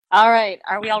All right.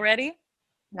 Are we all ready?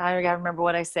 Now I gotta remember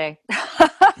what I say.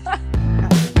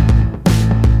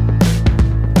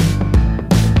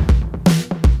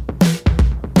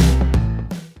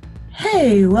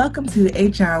 Hey, welcome to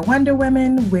HR Wonder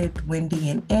Women with Wendy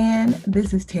and Ann.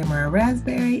 This is Tamara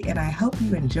Rasberry, and I hope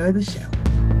you enjoy the show.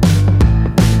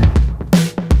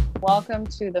 Welcome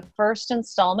to the first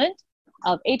installment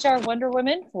of HR Wonder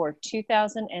Women for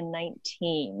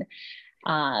 2019.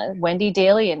 Wendy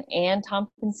Daly and Ann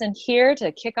Tompkinson here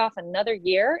to kick off another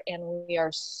year, and we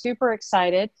are super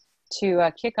excited to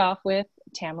kick off with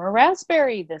Tamara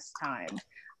Rasberry this time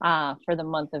for the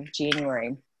month of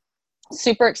January.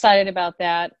 Super excited about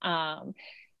that.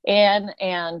 Ann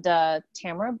and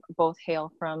Tamara both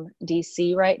hail from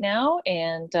DC right now,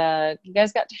 and you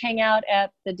guys got to hang out at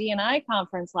the D&I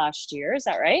conference last year. Is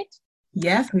that right?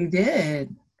 Yes, we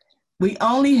did. We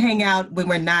only hang out when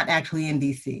we're not actually in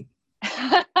DC.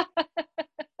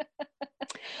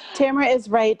 Tamara is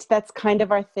right. That's kind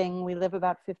of our thing. We live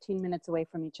about 15 minutes away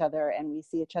from each other, and we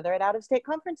see each other at out-of-state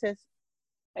conferences.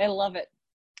 I love it.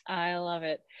 I love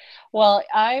it. Well,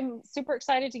 I'm super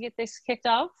excited to get this kicked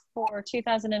off for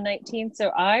 2019. So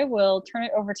I will turn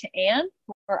it over to Ann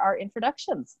for our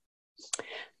introductions.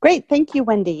 Great. Thank you,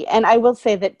 Wendy. And I will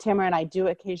say that Tamara and I do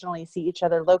occasionally see each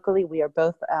other locally. We are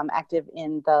both active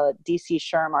in the DC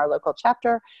SHRM, our local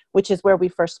chapter, which is where we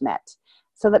first met.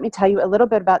 So let me tell you a little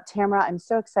bit about Tamara. I'm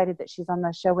so excited that she's on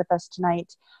the show with us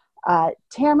tonight.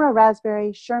 Tamara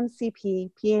Rasberry, SHRM CP,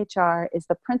 PHR, is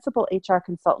the principal HR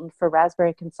consultant for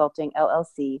Rasberry Consulting,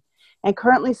 LLC, and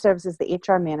currently serves as the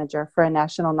HR manager for a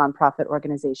national nonprofit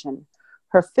organization.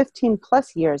 Her 15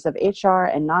 plus years of HR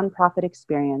and nonprofit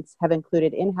experience have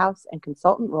included in-house and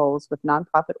consultant roles with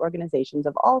nonprofit organizations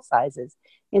of all sizes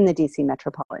in the DC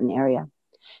metropolitan area.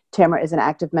 Tamara is an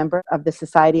active member of the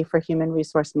Society for Human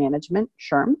Resource Management,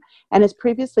 SHRM, and has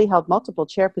previously held multiple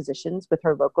chair positions with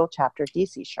her local chapter,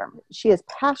 DC SHRM. She is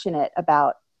passionate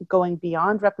about going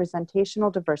beyond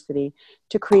representational diversity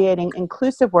to creating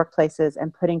inclusive workplaces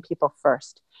and putting people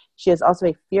first. She is also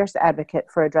a fierce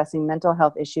advocate for addressing mental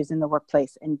health issues in the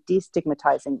workplace and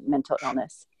destigmatizing mental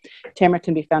illness. Tamara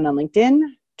can be found on LinkedIn,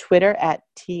 Twitter at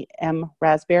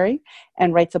TMRasberry,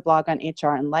 and writes a blog on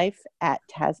HR and life at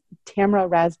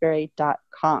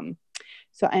tamararasberry.com.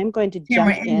 So I am going to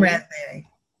jump in. Rasberry.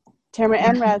 Tamara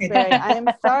M. Rasberry. I am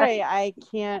sorry. I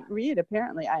can't read,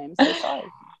 apparently. I am so sorry.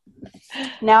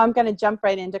 Now I'm going to jump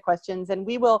right into questions, and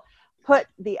we will put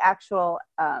the actual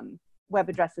web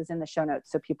addresses in the show notes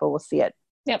so people will see it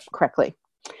correctly.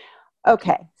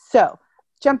 Okay, so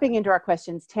jumping into our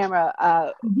questions,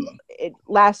 Tamara,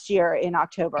 last year in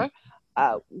October,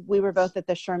 we were both at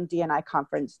the SHRM D&I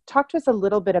conference. Talk to us a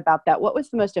little bit about that. What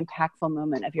was the most impactful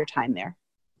moment of your time there?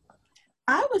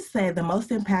 I would say the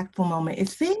most impactful moment, it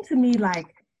seemed to me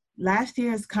like last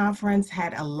year's conference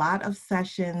had a lot of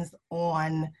sessions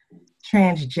on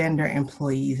transgender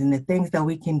employees and the things that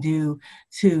we can do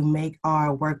to make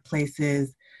our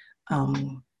workplaces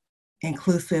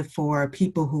inclusive for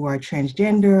people who are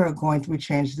transgender or going through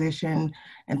transition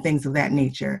and things of that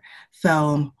nature.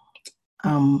 So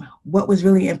what was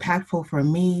really impactful for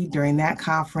me during that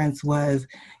conference was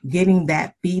getting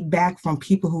that feedback from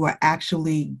people who are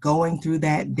actually going through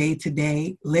that day to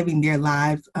day, living their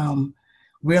lives,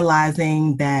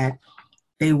 realizing that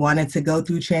they wanted to go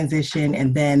through transition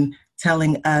and then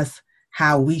telling us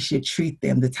how we should treat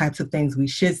them, the types of things we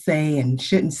should say and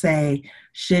shouldn't say,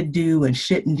 should do and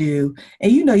shouldn't do.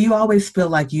 And you always feel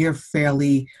like you're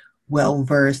fairly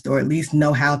well-versed or at least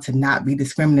know how to not be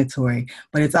discriminatory.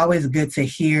 But it's always good to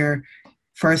hear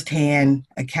firsthand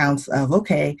accounts of,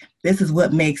 okay, this is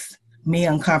what makes me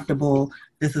uncomfortable.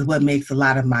 This is what makes a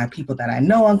lot of my people that I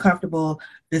know uncomfortable.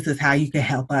 This is how you can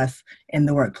help us in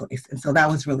the workplace. And so that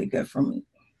was really good for me.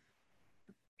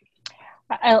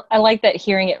 I like that,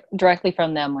 hearing it directly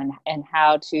from them and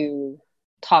how to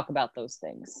talk about those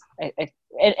things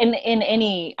in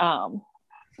any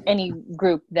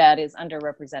group that is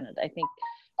underrepresented. I think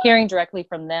hearing directly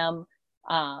from them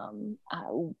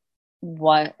how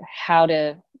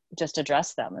to just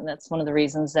address them, and that's one of the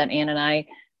reasons that Ann and I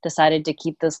decided to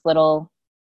keep this little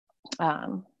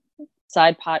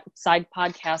side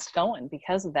podcast going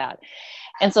because of that.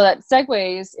 And so that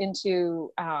segues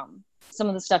into some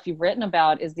of the stuff you've written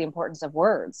about is the importance of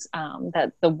words,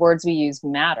 that the words we use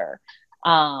matter.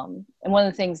 And one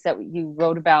of the things that you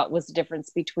wrote about was the difference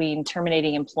between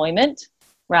terminating employment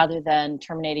rather than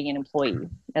terminating an employee,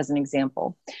 as an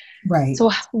example. Right.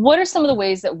 So what are some of the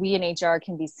ways that we in HR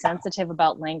can be sensitive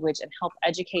about language and help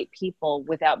educate people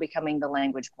without becoming the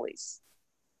language police?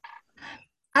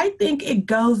 I think it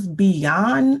goes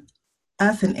beyond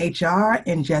us in HR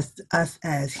and just us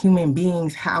as human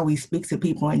beings, how we speak to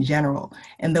people in general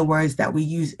and the words that we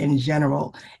use in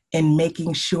general, and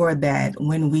making sure that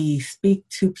when we speak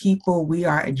to people, we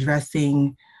are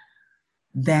addressing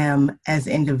them as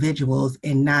individuals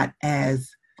and not as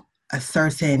a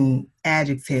certain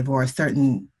adjective or a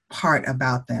certain part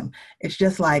about them. It's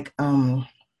just like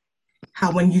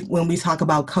how when we talk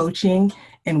about coaching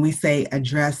and we say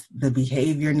address the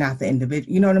behavior, not the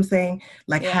individual. You know what I'm saying?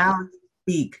 Like how you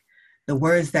speak, the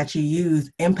words that you use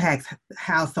impacts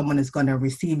how someone is going to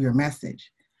receive your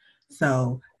message.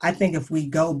 So I think if we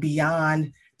go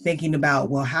beyond thinking about,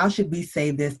 well, how should we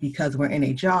say this because we're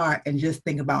in HR, and just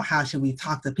think about how should we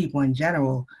talk to people in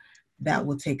general, that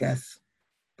will take us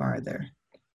farther.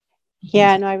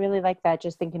 Yeah, no, I really like that.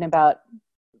 Just thinking about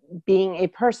being a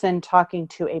person talking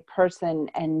to a person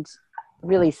and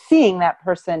really seeing that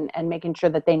person and making sure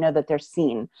that they know that they're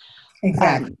seen.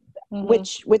 Exactly.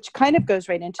 Which kind of goes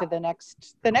right into the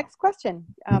next question.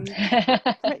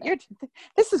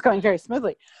 This is going very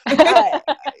smoothly.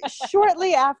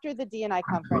 Shortly after the D&I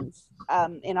conference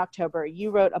in October, you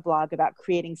wrote a blog about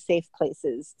creating safe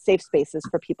spaces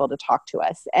for people to talk to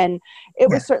us, and it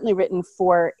was certainly written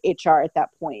for HR at that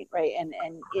point, right? And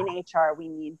in HR, we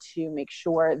need to make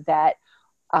sure that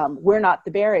we're not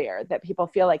the barrier, that people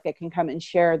feel like they can come and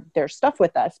share their stuff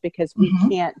with us, because we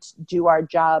can't do our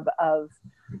job of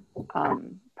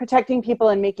protecting people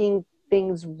and making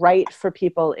things right for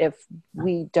people if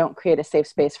we don't create a safe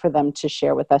space for them to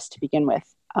share with us to begin with.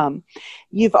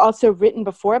 You've also written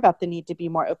before about the need to be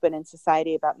more open in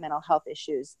society about mental health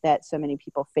issues that so many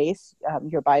people face.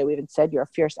 Your bio even said you're a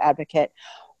fierce advocate.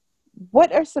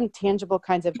 What are some tangible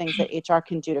kinds of things that HR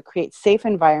can do to create safe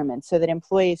environments so that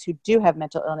employees who do have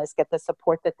mental illness get the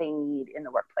support that they need in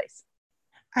the workplace?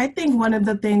 I think one of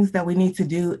the things that we need to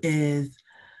do is,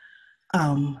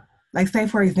 like say,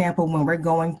 for example, when we're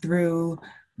going through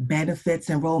benefits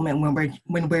enrollment,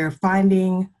 when we're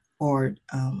finding or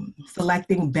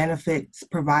selecting benefits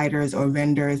providers or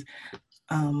vendors,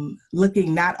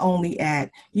 looking not only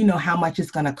at, how much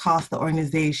it's going to cost the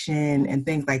organization and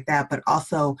things like that, but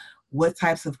also what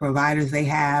types of providers they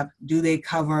have. Do they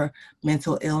cover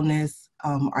mental illness?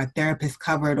 Are therapists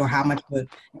covered, or how much would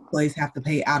employees have to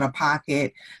pay out of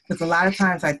pocket? Because a lot of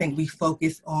times I think we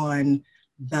focus on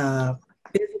the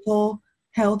physical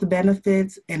health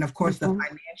benefits and of course the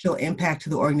financial impact to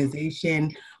the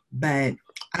organization. But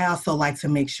I also like to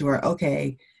make sure,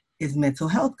 okay, is mental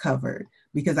health covered?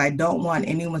 Because I don't want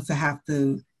anyone to have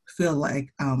to feel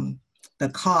like the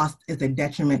cost is a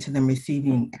detriment to them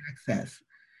receiving access.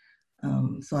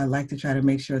 So I like to try to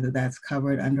make sure that that's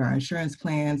covered under our insurance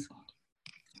plans.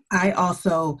 I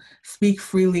also speak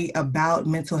freely about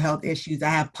mental health issues. I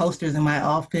have posters in my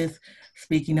office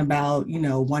speaking about,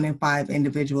 1 in 5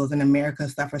 individuals in America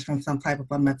suffers from some type of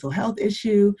a mental health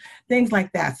issue, things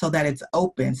like that, so that it's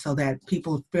open, so that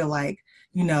people feel like,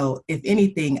 if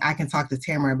anything, I can talk to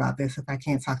Tamara about this if I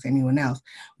can't talk to anyone else.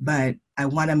 But I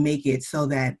want to make it so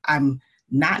that I'm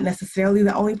not necessarily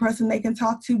the only person they can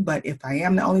talk to, but if I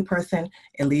am the only person,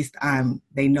 at least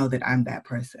they know that I'm that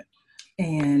person.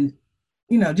 And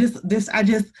I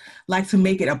just like to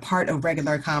make it a part of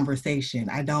regular conversation.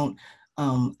 I don't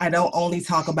only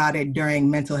talk about it during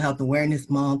Mental Health Awareness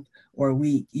Month or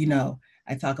week.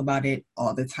 I talk about it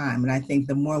all the time. And I think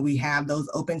the more we have those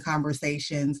open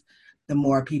conversations, the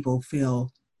more people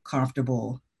feel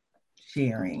comfortable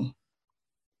sharing.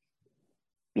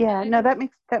 Yeah, no, that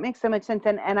makes so much sense.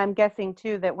 And I'm guessing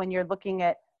too that when you're looking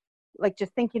at, like,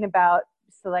 just thinking about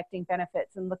selecting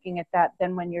benefits and looking at that,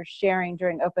 then when you're sharing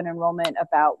during open enrollment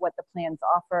about what the plans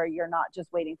offer, you're not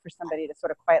just waiting for somebody to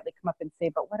sort of quietly come up and say,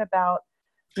 but what about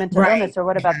mental illness, or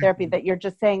what about therapy? That you're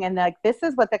just saying, and like, this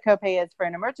is what the copay is for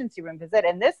an emergency room visit,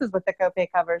 and this is what the copay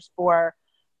covers for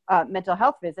mental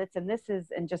health visits, and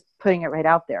just putting it right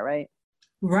out there, right?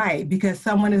 Right, because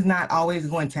someone is not always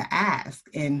going to ask,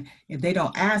 and if they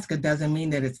don't ask, it doesn't mean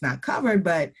that it's not covered,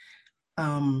 but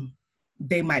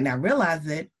they might not realize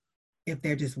it if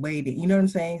they're just waiting. You know what I'm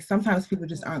saying? Sometimes people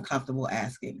just aren't comfortable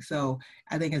asking. So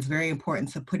I think it's very important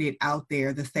to put it out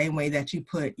there the same way that you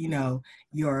put,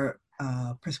 your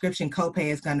prescription copay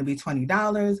is going to be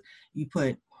 $20. You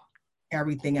put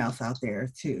everything else out there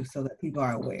too, so that people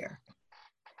are aware.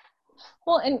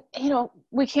 Well, and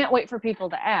we can't wait for people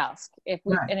to ask. If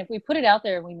we put it out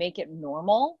there and we make it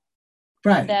normal,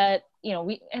 right, that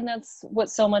and that's what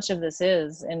so much of this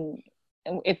is. And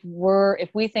if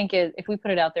we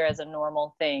put it out there as a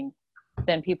normal thing,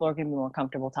 then people are going to be more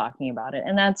comfortable talking about it.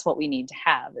 And that's what we need to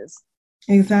have, is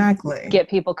exactly get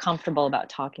people comfortable about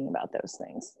talking about those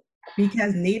things.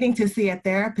 Because needing to see a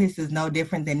therapist is no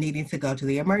different than needing to go to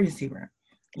the emergency room.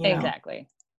 you know. Exactly.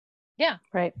 Yeah.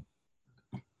 Right.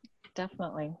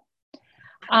 Definitely.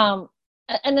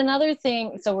 And another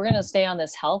thing, so we're going to stay on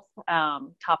this health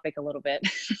topic a little bit,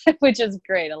 which is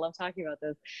great. I love talking about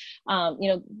this.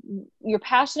 You're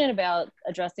passionate about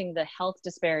addressing the health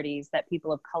disparities that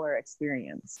people of color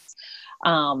experience.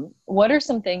 What are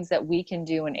some things that we can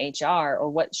do in HR, or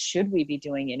what should we be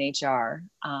doing in HR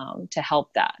to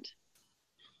help that?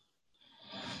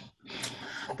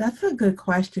 That's a good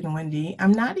question, Wendy.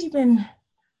 I'm not even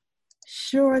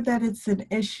sure that it's an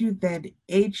issue that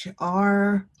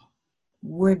HR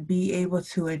would be able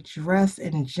to address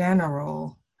in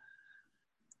general,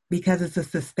 because it's a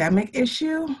systemic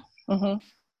issue.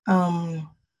 Mm-hmm.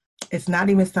 It's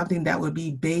not even something that would be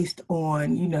based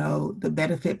on, the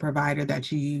benefit provider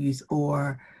that you use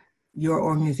or your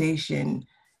organization.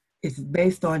 It's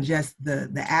based on just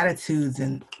the attitudes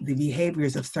and the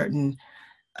behaviors of certain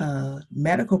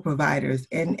medical providers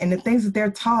and the things that they're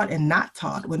taught and not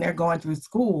taught when they're going through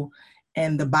school,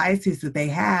 and the biases that they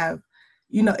have.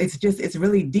 It's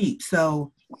really deep.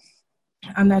 So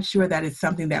I'm not sure that it's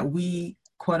something that we,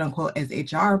 quote unquote, as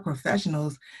HR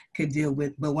professionals could deal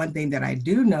with. But one thing that I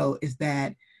do know is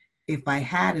that if I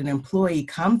had an employee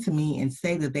come to me and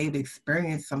say that they've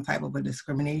experienced some type of a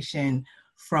discrimination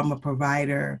from a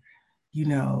provider,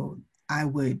 I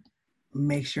would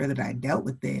make sure that I dealt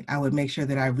with it. I would make sure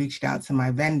that I reached out to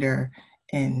my vendor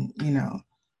and,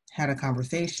 had a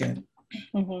conversation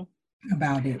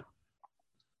about it.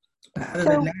 But other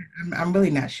than that, I'm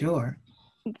really not sure.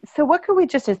 So what can we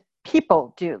just as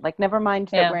people do? Like, never mind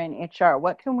that we're in HR.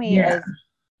 What can we as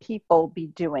people be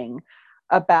doing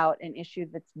about an issue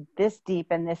that's this deep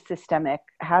and this systemic?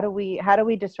 How do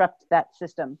we disrupt that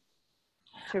system?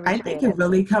 I think it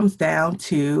really comes down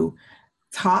to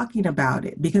talking about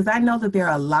it, because I know that there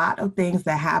are a lot of things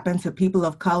that happen to people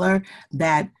of color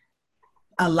that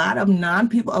a lot of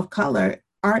non-people of color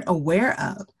aren't aware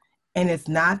of. And it's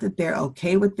not that they're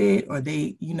okay with it or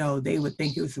they would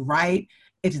think it's right.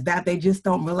 It's that they just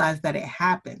don't realize that it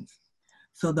happens.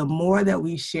 So the more that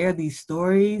we share these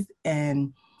stories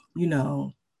and,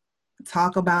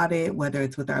 talk about it, whether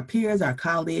it's with our peers, our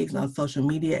colleagues, on social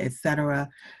media, etc.,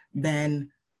 then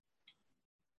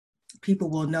people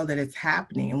will know that it's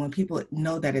happening. And when people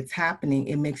know that it's happening,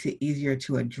 it makes it easier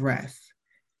to address.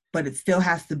 But it still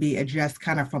has to be addressed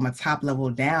kind of from a top level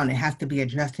down. It has to be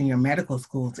addressed in your medical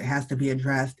schools. It has to be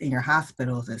addressed in your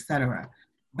hospitals, etc.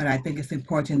 But I think it's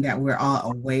important that we're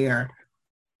all aware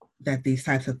that these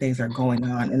types of things are going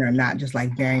on and are not just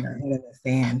like burying our head in the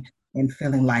sand and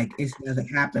feeling like it doesn't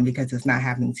happen because it's not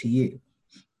happening to you.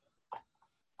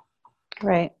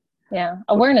 Right. Yeah.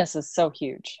 Awareness is so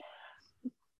huge.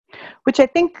 Which I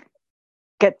think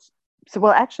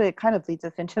actually it kind of leads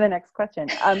us into the next question.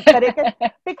 But it gets,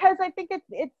 because I think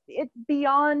it's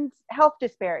beyond health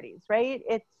disparities, right?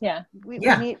 We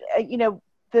need,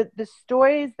 the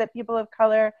stories that people of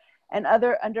color and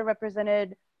other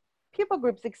underrepresented people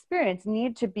groups experience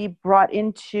need to be brought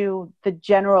into the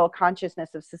general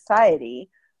consciousness of society,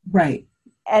 right?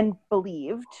 And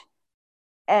believed,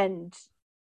 and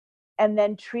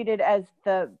then treated as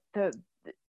the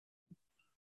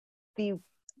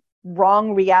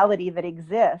wrong reality that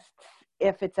exists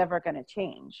if it's ever going to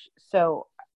change. So,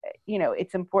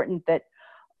 it's important that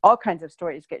all kinds of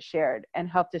stories get shared, and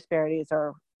health disparities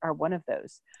are one of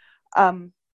those.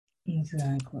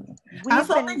 Exactly. I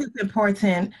also think it's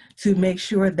important to make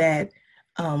sure that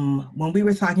when we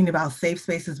were talking about safe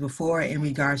spaces before in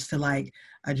regards to like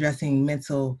addressing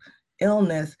mental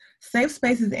illness, safe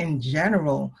spaces in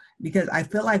general, because I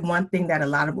feel like one thing that a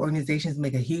lot of organizations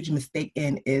make a huge mistake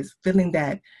in is feeling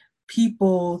that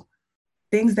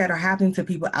things that are happening to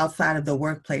people outside of the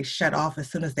workplace shut off as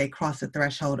soon as they cross the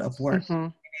threshold of work. Mm-hmm.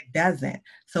 It doesn't.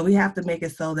 So we have to make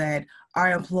it so that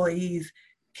our employees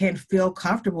can feel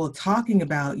comfortable talking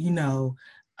about,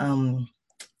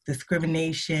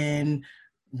 discrimination,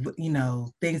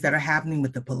 things that are happening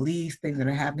with the police, things that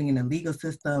are happening in the legal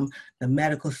system, the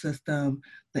medical system,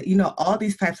 all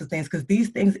these types of things, because these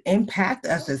things impact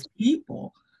us as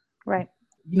people. Right.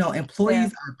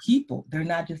 Employees are people. They're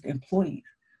not just employees.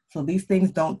 So these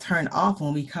things don't turn off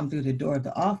when we come through the door of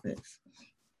the office.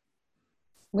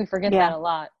 We forget that a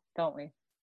lot, don't we?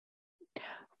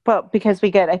 Well, because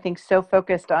we get, I think, so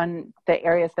focused on the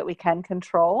areas that we can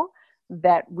control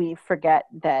that we forget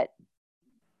that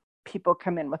people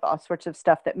come in with all sorts of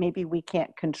stuff that maybe we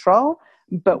can't control,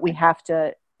 but we have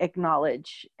to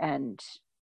acknowledge and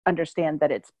understand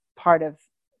that it's part of,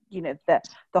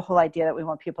 the whole idea that we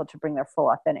want people to bring their full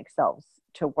authentic selves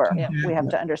to work. Mm-hmm. We have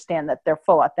to understand that their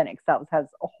full authentic selves has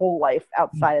a whole life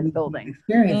outside of the building.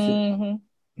 Experiences.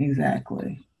 Mm-hmm.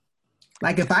 Exactly.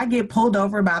 Like if I get pulled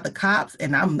over by the cops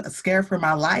and I'm scared for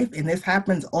my life and this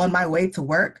happens on my way to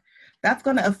work, that's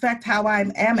going to affect how I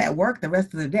am at work the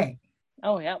rest of the day.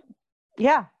 Oh, yeah.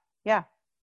 Yeah. Yeah.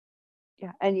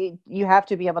 Yeah. And you have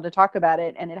to be able to talk about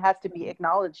it, and it has to be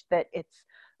acknowledged that it's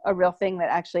a real thing that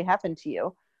actually happened to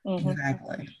you. Mm-hmm.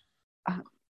 Exactly.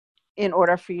 In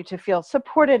order for you to feel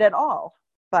supported at all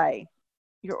by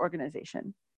your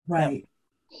organization. Right.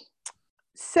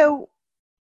 So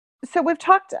we've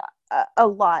talked a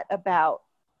lot about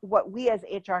what we as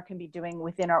HR can be doing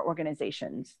within our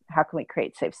organizations. How can we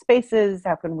create safe spaces?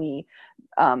 How can we,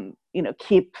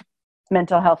 keep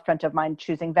mental health front of mind,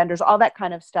 choosing vendors, all that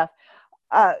kind of stuff.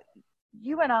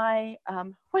 You and I,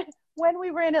 when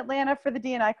we were in Atlanta for the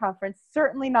D&I conference,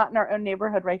 certainly not in our own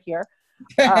neighborhood right here,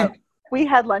 we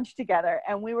had lunch together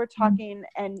and we were talking,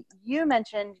 and you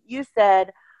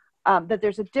said that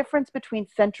there's a difference between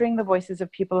centering the voices of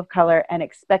people of color and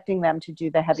expecting them to do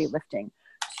the heavy lifting.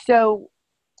 So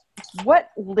what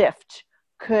lift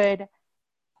could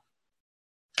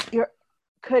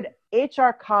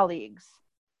HR colleagues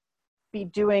be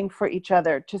doing for each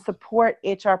other to support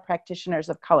HR practitioners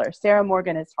of color? Sarah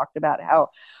Morgan has talked about how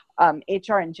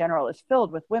HR in general is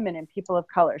filled with women and people of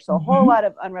color. So a whole lot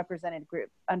of underrepresented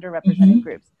groups.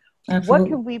 Absolutely. What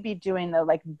can we be doing though?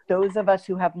 Like those of us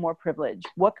who have more privilege,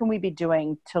 what can we be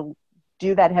doing to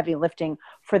do that heavy lifting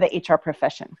for the HR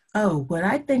profession? Oh, what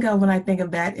I think of when I think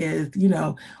of that is,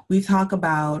 we talk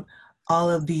about all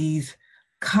of these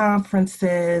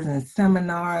conferences and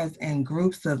seminars and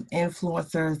groups of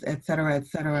influencers, et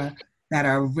cetera, that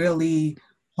are really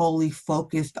wholly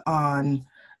focused on,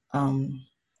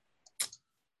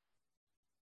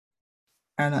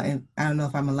 I don't know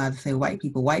if I'm allowed to say white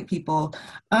people.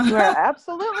 You are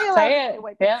absolutely allowed to say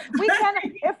white people. Yeah.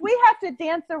 If we have to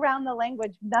dance around the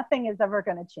language, nothing is ever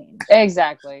going to change.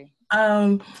 Exactly.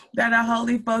 That are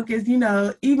wholly focused,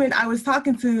 even I was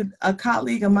talking to a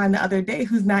colleague of mine the other day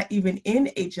who's not even in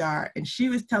HR, and she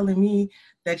was telling me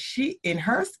that she, in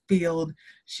her field,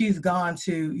 she's gone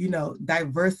to,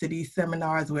 diversity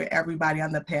seminars where everybody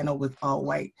on the panel was all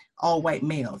white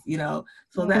males,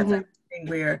 so that's a thing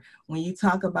where when you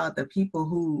talk about the people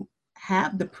who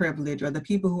have the privilege or the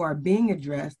people who are being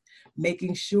addressed,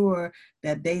 making sure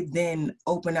that they then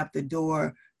open up the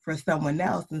door for someone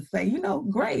else and say,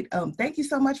 great, thank you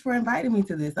so much for inviting me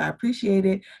to this. I appreciate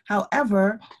it.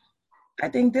 However, I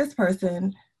think this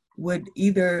person would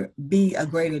either be a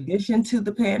great addition to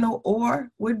the panel or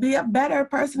would be a better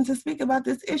person to speak about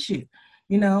this issue,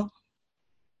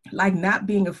 like not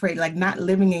being afraid, like not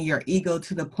living in your ego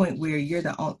to the point where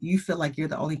you feel like you're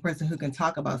the only person who can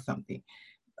talk about something,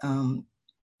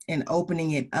 and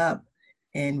opening it up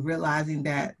and realizing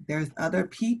that there's other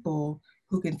people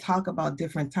who can talk about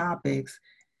different topics,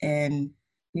 and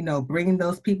bringing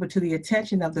those people to the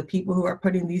attention of the people who are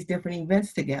putting these different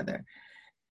events together.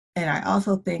 And I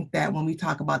also think that when we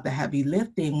talk about the heavy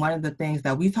lifting, one of the things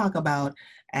that we talk about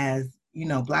as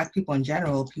Black people in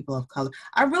general, people of color,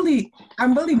 I'm really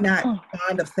not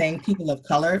fond of saying people of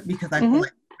color because I feel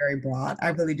like it's very broad. I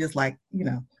really just like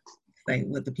say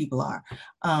what the people are,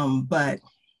 but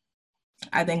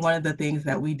I think one of the things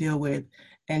that we deal with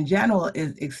in general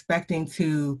is expecting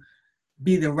to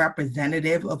be the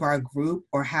representative of our group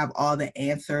or have all the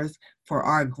answers for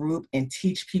our group and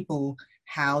teach people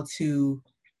how to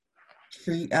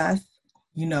treat us,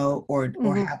 or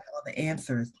have all the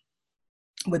answers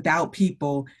without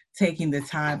people taking the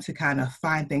time to kind of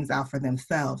find things out for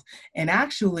themselves. And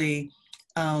actually,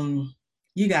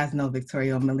 you guys know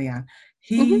Victoria Milian.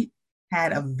 He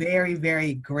had a very,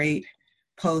 very great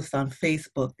post on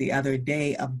Facebook the other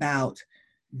day about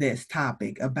this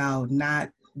topic, about not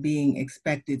being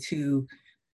expected to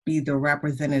be the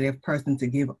representative person to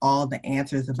give all the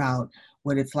answers about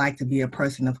what it's like to be a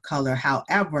person of color.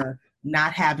 However,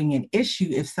 not having an issue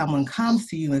if someone comes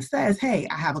to you and says, hey,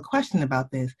 I have a question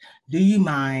about this. Do you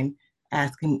mind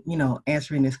asking,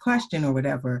 answering this question or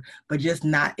whatever, but just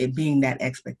not it being that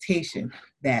expectation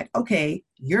that, okay,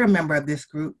 you're a member of this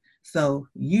group, so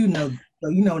you know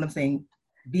what I'm saying?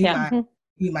 Be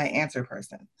my answer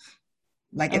person.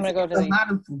 Like it's a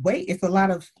lot of weight. It's a lot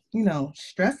of,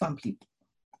 stress on people.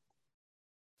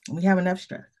 We have enough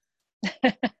stress.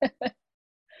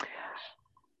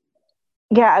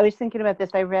 Yeah, I was thinking about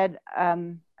this. I read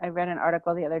an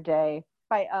article the other day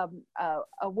by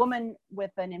a woman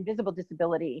with an invisible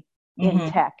disability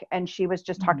in tech, and she was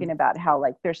just talking about how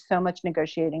like there's so much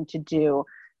negotiating to do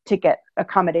to get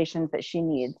accommodations that she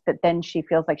needs, that then she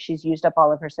feels like she's used up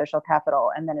all of her social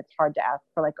capital, and then it's hard to ask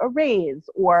for like a raise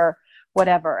or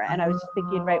whatever. And I was just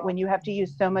thinking, right, when you have to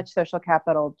use so much social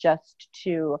capital just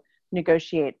to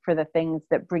negotiate for the things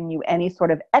that bring you any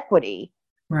sort of equity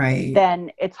Right.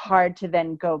 then it's hard to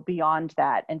then go beyond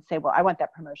that and say, well, I want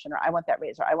that promotion, or I want that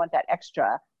raise, or I want that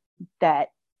extra, that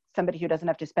somebody who doesn't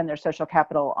have to spend their social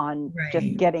capital on just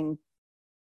Right. getting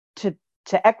to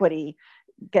equity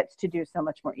gets to do so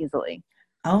much more easily.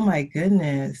 Oh my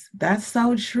goodness. That's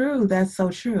so true. That's so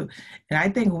true. And I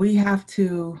think we have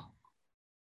to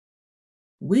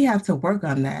work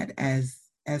on that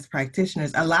as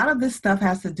practitioners. A lot of this stuff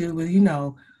has to do with,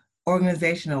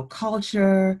 organizational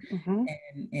culture Mm-hmm.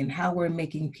 and how we're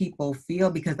making people feel,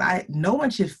 because no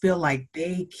one should feel like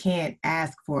they can't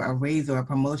ask for a raise or a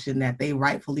promotion that they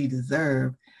rightfully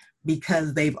deserve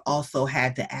because they've also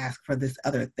had to ask for this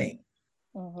other thing.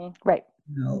 Mm-hmm. Right.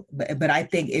 But I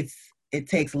think it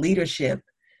takes leadership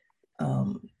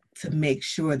to make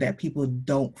sure that people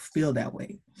don't feel that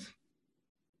way.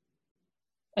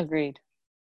 Agreed.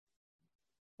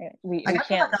 We I feel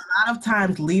can't. like a lot of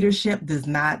times leadership does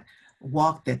not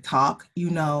walk the talk.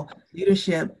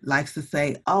 Leadership likes to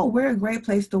say, oh, we're a great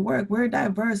place to work. We're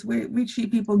diverse. We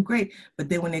treat people great. But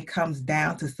then when it comes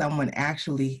down to someone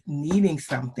actually needing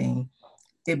something,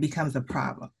 it becomes a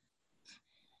problem.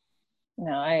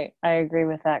 No, I agree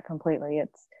with that completely.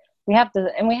 We have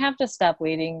to stop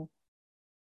waiting.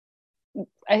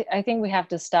 I think we have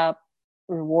to stop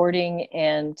rewarding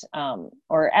and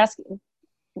or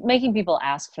making people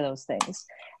ask for those things.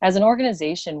 As an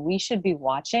organization, we should be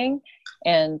watching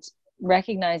and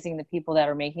recognizing the people that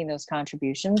are making those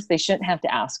contributions. They shouldn't have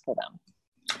to ask for them.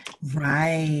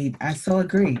 Right. I so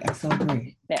agree.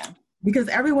 Yeah. Because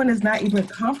everyone is not even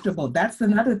comfortable. That's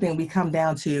another thing we come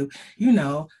down to,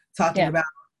 talking about,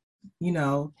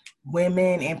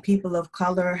 women and people of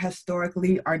color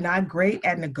historically are not great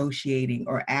at negotiating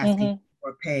or asking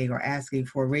for pay or asking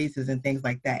for raises and things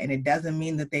like that. And it doesn't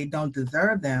mean that they don't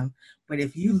deserve them, but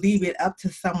if you leave it up to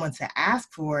someone to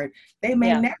ask for it, they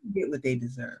may never get what they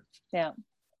deserve. Yeah.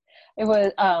 It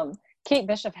was, Kate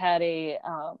Bishop had it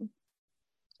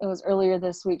was earlier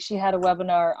this week. She had a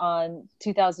webinar on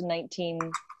 2019,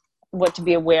 what to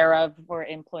be aware of for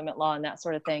employment law and that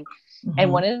sort of thing. Mm-hmm.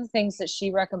 And one of the things that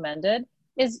she recommended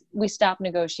is we stop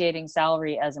negotiating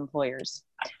salary as employers.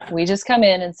 We just come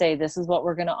in and say, this is what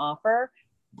we're going to offer.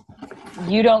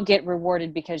 You don't get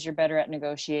rewarded because you're better at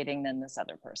negotiating than this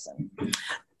other person.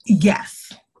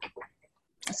 Yes.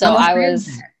 So I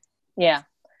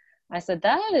said,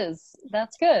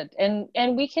 that's good.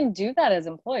 And we can do that as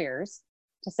employers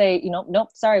to say, nope,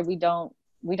 sorry, we don't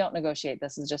negotiate.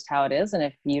 This is just how it is. And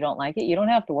if you don't like it, you don't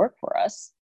have to work for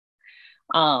us.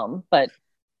 But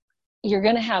you're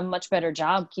going to have much better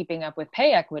job keeping up with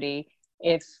pay equity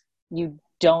if you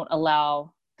don't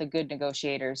allow the good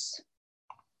negotiators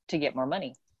to get more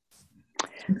money.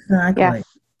 Exactly. Yes.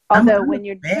 Although when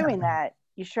you're doing that,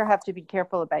 you sure have to be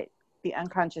careful about the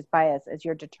unconscious bias as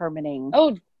you're determining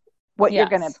what you're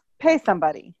going to pay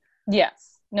somebody.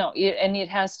 Yes. No, and it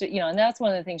has to, and that's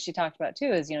one of the things she talked about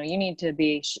too, is, you need to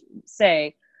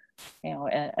say,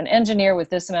 an engineer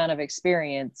with this amount of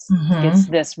experience gets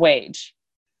this wage.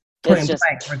 It's just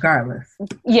regardless.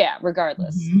 Yeah,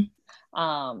 regardless.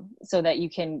 Mm-hmm. So that you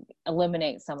can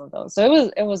eliminate some of those. So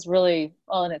it was really,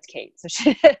 well, and it's Kate, so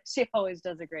she always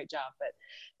does a great job, but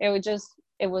it was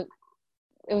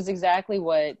exactly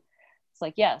what it's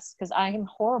like. Yes, because I am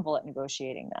horrible at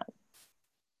negotiating that.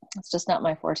 It's just not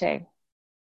my forte.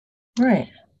 Right.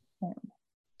 Yeah.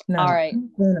 No, all right.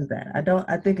 I'm a fan of that.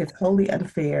 I think it's totally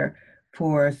unfair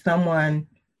for someone,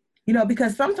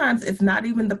 because sometimes it's not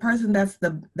even the person that's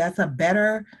a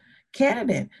better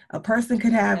candidate. A person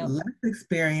could have less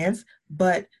experience,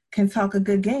 but can talk a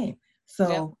good game.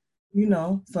 So,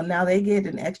 so now they get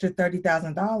an extra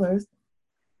 $30,000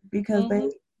 because they,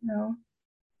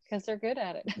 because they're good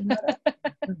at it.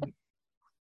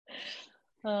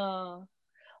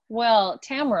 Well,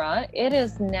 Tamara, it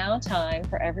is now time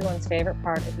for everyone's favorite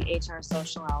part of the HR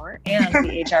Social Hour and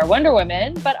the HR Wonder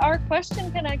Women, but our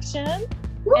question connection.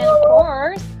 Woo! And of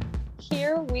course,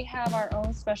 here we have our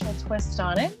own special twist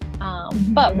on it.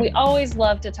 But we always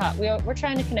love to talk. We're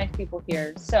trying to connect people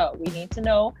here. So we need to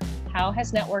know, how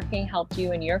has networking helped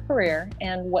you in your career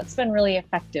and what's been really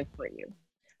effective for you?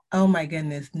 Oh my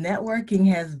goodness. Networking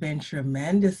has been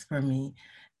tremendous for me.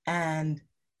 And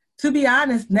to be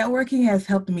honest, networking has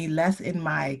helped me less in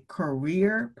my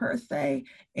career per se,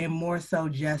 and more so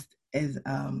just as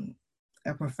a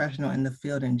professional in the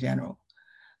field in general.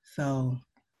 So,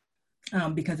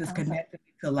 because it's connected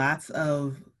to lots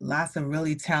of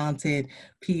really talented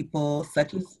people,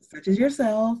 such as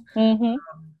yourself,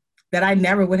 that I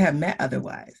never would have met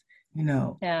otherwise.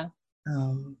 Yeah.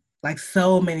 Like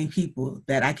so many people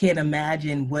that I can't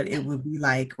imagine what it would be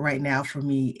like right now for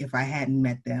me if I hadn't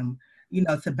met them.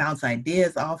 to bounce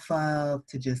ideas off of,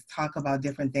 to just talk about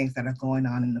different things that are going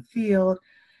on in the field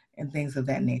and things of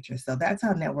that nature. So that's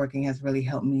how networking has really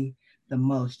helped me the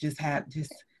most. Just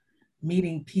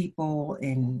meeting people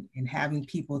and having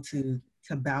people to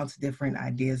bounce different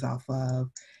ideas off of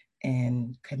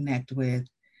and connect with.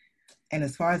 And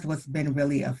as far as what's been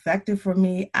really effective for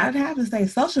me, I'd have to say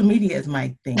social media is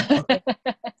my thing. Okay?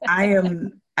 I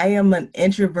am an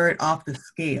introvert off the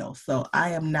scale. So I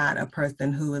am not a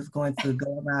person who is going to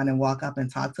go around and walk up and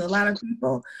talk to a lot of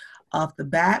people off the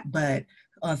bat, but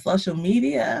on social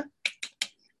media,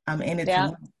 I'm in it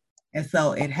to win. And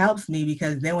so it helps me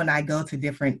because then when I go to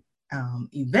different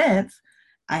events,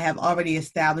 I have already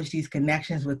established these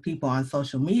connections with people on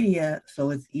social media. So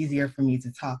it's easier for me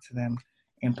to talk to them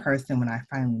in person when I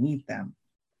finally meet them.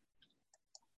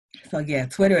 So yeah,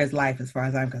 Twitter is life as far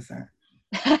as I'm concerned.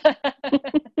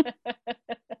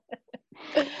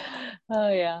 Oh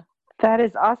yeah. That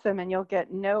is awesome. And you'll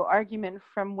get no argument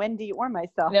from Wendy or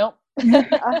myself. Nope.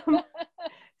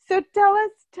 So tell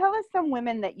us some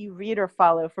women that you read or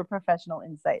follow for professional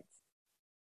insights.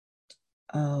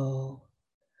 Oh,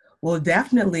 well,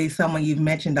 definitely someone you've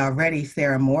mentioned already,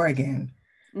 Sarah Morgan.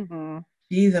 Mm-hmm.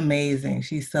 She's amazing.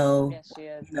 She's so, yes, she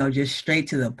is. Just straight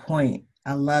to the point.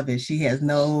 I love it. She has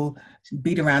no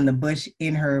beat around the bush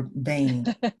in her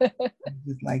vein.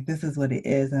 It's like, this is what it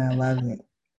is, and I love it.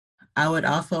 I would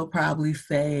also probably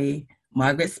say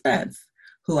Margaret Spence,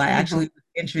 who I actually was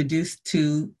introduced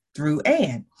to through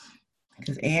Anne,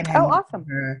 because Anne had awesome.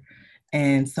 her,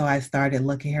 and so I started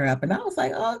looking her up, and I was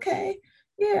like, oh, okay,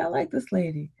 yeah, I like this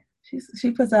lady.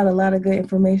 She puts out a lot of good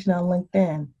information on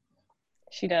LinkedIn.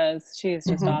 She does. She is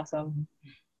just awesome.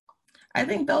 I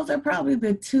think those are probably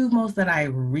the two most that I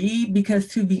read, because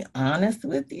to be honest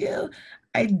with you,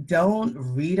 I don't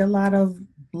read a lot of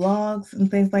blogs and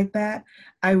things like that.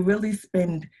 I really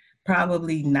spend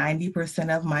probably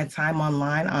 90% of my time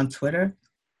online on Twitter.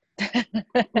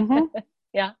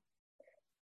 Yeah.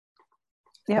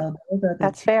 Yep. So those are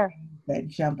That's fair. That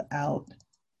jump out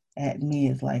at me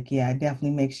is like, yeah, I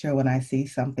definitely make sure when I see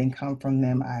something come from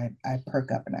them, I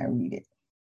perk up and I read it.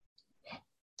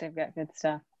 They've got good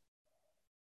stuff.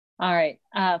 All right.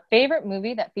 Favorite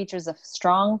movie that features a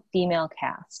strong female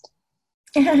cast?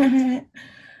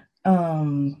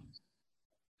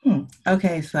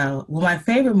 Okay, so my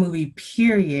favorite movie,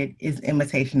 period, is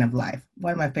Imitation of Life.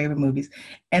 One of my favorite movies.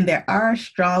 And there are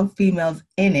strong females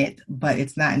in it, but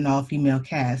it's not an all-female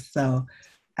cast. So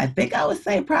I think I would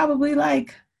say probably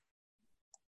like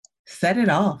Set It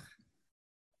Off.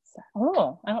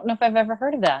 Oh, I don't know if I've ever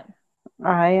heard of that.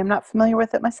 I am not familiar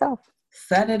with it myself.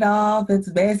 Set It Off. It's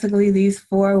basically these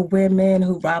 4 women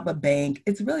who rob a bank.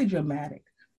 It's really dramatic.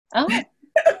 Oh,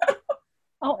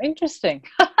 oh, interesting.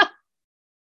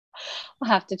 We'll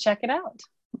have to check it out.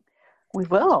 We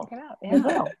will. Check it out. Yeah. We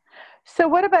will. So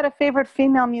what about a favorite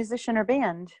female musician or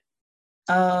band?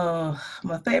 My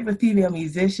favorite female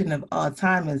musician of all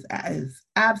time is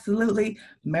absolutely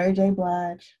Mary J.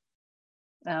 Blige.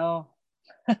 Oh.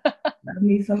 Love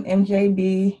me some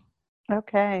MJB.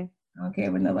 Okay. I don't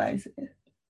care what nobody says.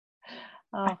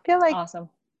 Oh, I feel like awesome.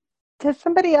 Has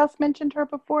somebody else mentioned her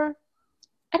before?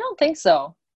 I don't think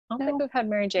so. I don't think we've had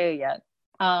Mary J yet.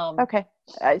 Okay.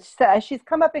 She's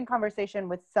come up in conversation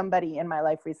with somebody in my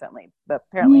life recently, but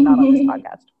apparently not on this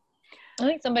podcast. I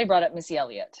think somebody brought up Missy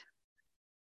Elliott,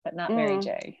 but not Mary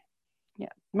J. Yeah.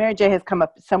 Mary J has come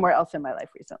up somewhere else in my life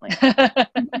recently.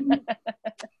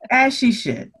 As she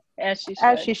should. As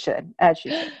she should.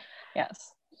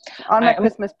 Yes. On my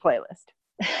Christmas playlist.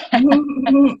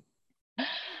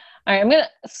 All right, I'm going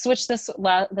to switch this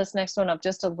next one up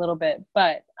just a little bit,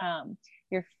 but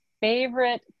your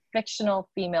favorite fictional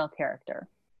female character?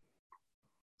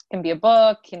 Can be a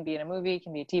book, can be in a movie,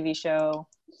 can be a TV show.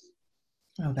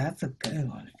 Oh, that's a good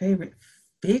one. Favorite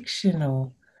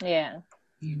fictional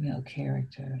female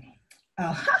character.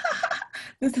 Oh,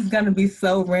 this is going to be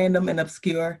so random and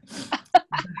obscure.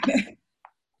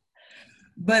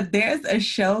 But there's a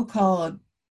show called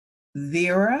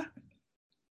Vera.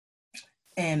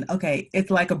 And okay,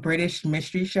 it's like a British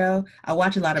mystery show. I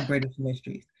watch a lot of British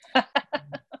mysteries.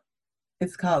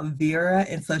 It's called Vera.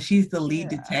 And so she's the lead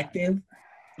detective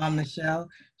on the show.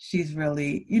 She's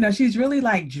really, she's really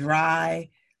like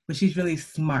dry, but she's really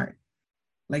smart.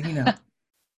 Like,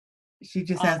 she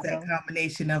just has that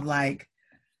combination of like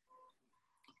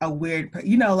a weird,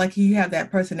 like you have that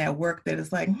person at work that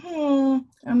is like,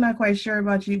 I'm not quite sure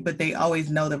about you, but they always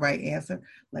know the right answer.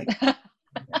 Like,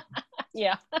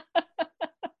 yeah.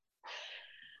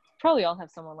 Probably all have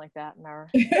someone like that in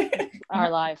our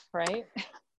life, right?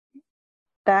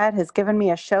 That has given me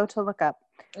a show to look up.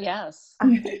 Yes.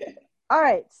 All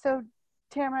right. So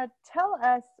Tamara, tell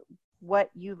us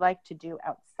what you like to do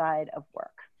outside of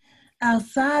work.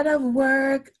 Outside of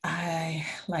work, I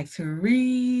like to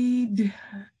read,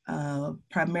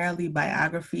 primarily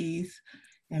biographies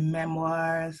and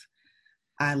memoirs.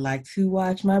 I like to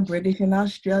watch my British and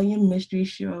Australian mystery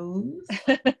shows,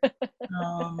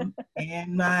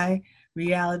 and my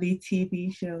reality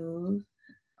TV shows.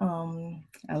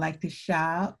 I like to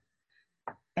shop.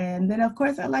 And then, of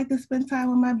course, I like to spend time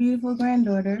with my beautiful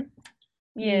granddaughter.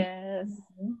 Yes.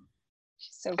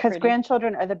 She's so Because pretty.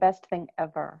 grandchildren are the best thing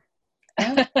ever.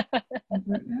 Ever.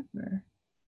 Ever.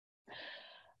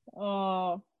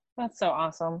 Oh, that's so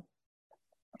awesome.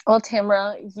 Well,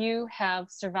 Tamara, you have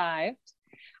survived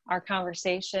our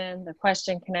conversation, the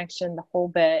question connection, the whole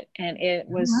bit. And it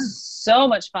was so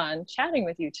much fun chatting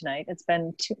with you tonight. It's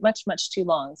been much too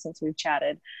long since we've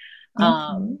chatted.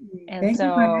 And Thank you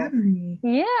for having me.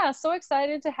 Yeah, so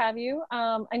excited to have you.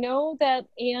 I know that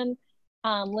Anne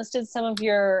listed some of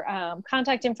your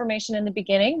contact information in the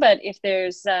beginning, but if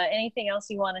there's anything else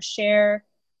you want to share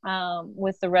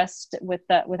with the rest, with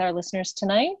our listeners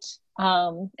tonight,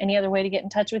 any other way to get in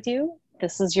touch with you,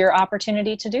 this is your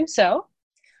opportunity to do so.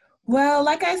 Well,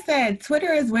 like I said,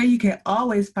 Twitter is where you can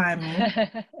always find me.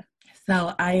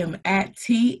 So I am at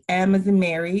TM as in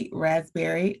Mary,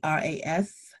 Rasberry,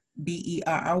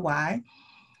 RASBERRY.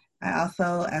 I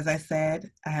also, as I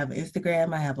said, I have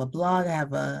Instagram, I have a blog, I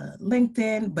have a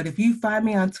LinkedIn, but if you find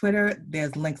me on Twitter,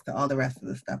 there's links to all the rest of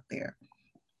the stuff there.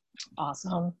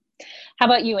 Awesome. How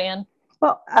about you, Anne?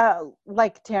 Well,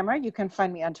 like Tamara, you can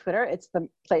find me on Twitter. It's the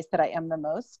place that I am the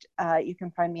most. You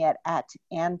can find me at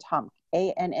Anne Tomk,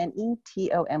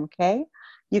 ANNETOMK.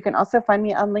 You can also find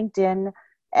me on LinkedIn,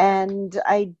 and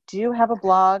I do have a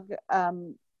blog.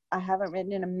 I haven't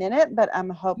written in a minute, but I'm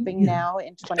hoping now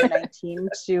in 2019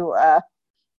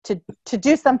 to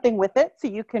do something with it. So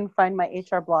you can find my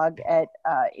HR blog at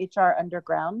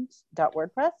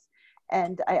hrunderground.wordpress.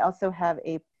 And I also have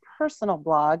a personal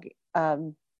blog,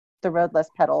 The Road Less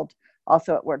Pedaled,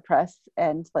 also at WordPress.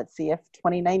 And let's see if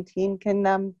 2019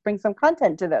 can bring some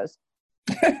content to those.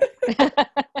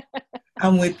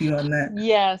 I'm with you on that.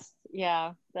 Yes.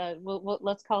 Yeah.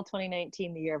 Let's call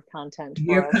 2019 the year of content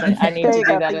for us. I need to do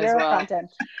that as well.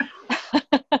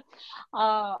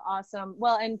 Awesome.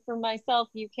 Well, and for myself,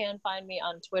 you can find me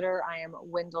on Twitter. I am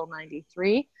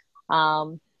Wendell93.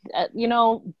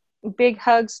 Big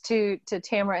hugs to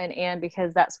Tamara and Anne,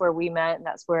 because that's where we met and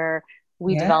that's where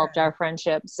we developed our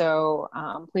friendship. So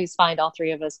please find all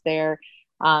three of us there.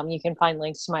 You can find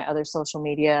links to my other social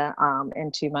media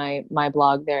and to my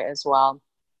blog there as well.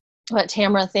 But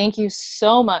Tamara, thank you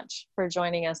so much for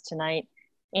joining us tonight.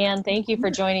 And thank you for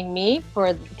joining me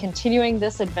for continuing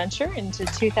this adventure into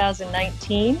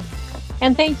 2019.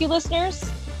 And thank you, listeners.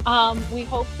 We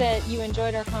hope that you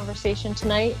enjoyed our conversation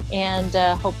tonight, and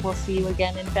hope we'll see you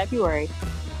again in February.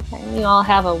 And you all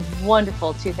have a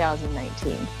wonderful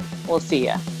 2019. We'll see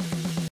you.